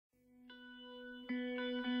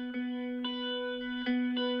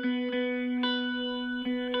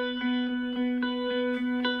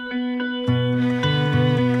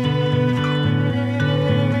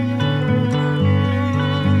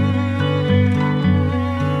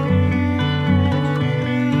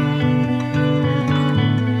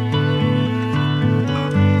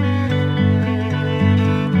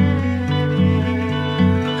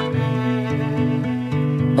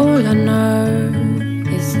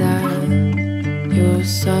you're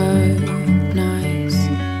so nice.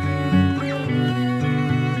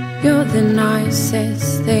 You're the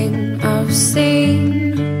nicest thing I've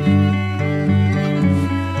seen.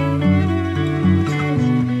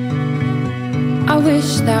 I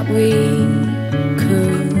wish that we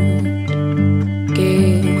could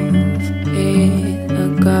give it a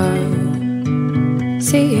go.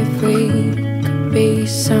 See if we could be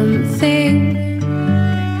something.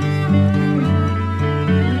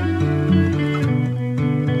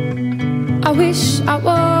 I wish I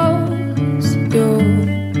was your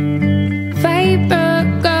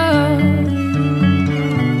favorite girl.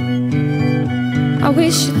 I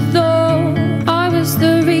wish you thought I was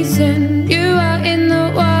the reason you were in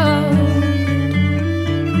the world.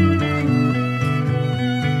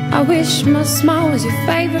 I wish my smile was your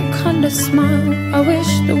favorite kind of smile. I wish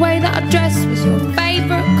the way that I dressed was your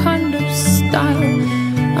favorite kind of style.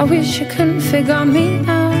 I wish you couldn't figure me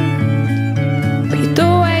out, but you'd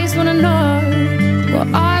always wanna know what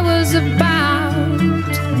I was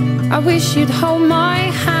about. I wish you'd hold my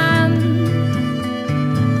hand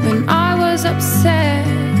when I was upset.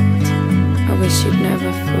 I wish you'd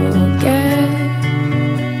never forget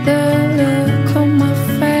the look on my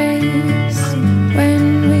face when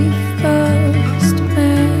we first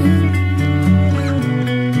met.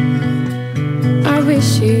 I wish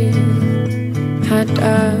you had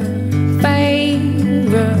a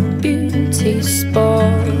favorite beauty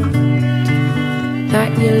spot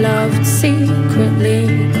that you loved secretly,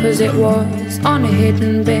 'cause it was on a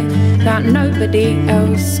hidden bit that nobody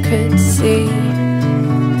else could see.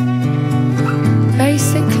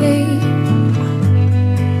 Basically,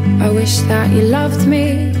 I wish that you loved me.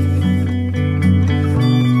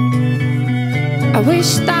 I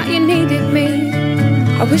wish that you needed me.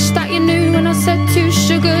 I wish that you knew when I said 2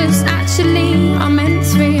 sugars, actually I meant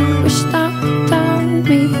 3. I wish that without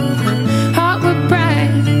me my heart would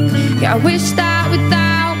break. Yeah, I wish that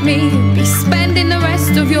without me you'd be spending the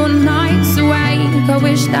rest of your nights awake. I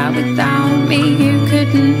wish that without me you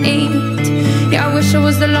couldn't eat. Yeah, I wish I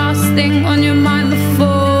was the last thing on your mind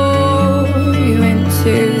before you went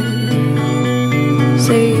to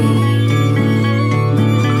sleep.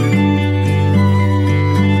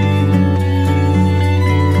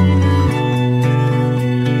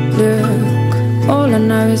 Look, all I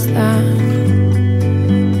know is that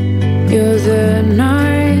you're the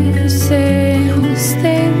nicest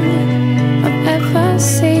thing I've ever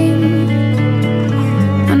seen.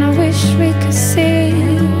 And I wish we could see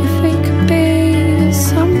if we could be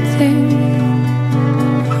something.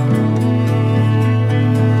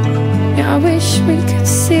 Yeah, I wish we could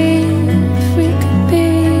see if we could be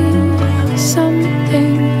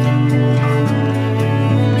something.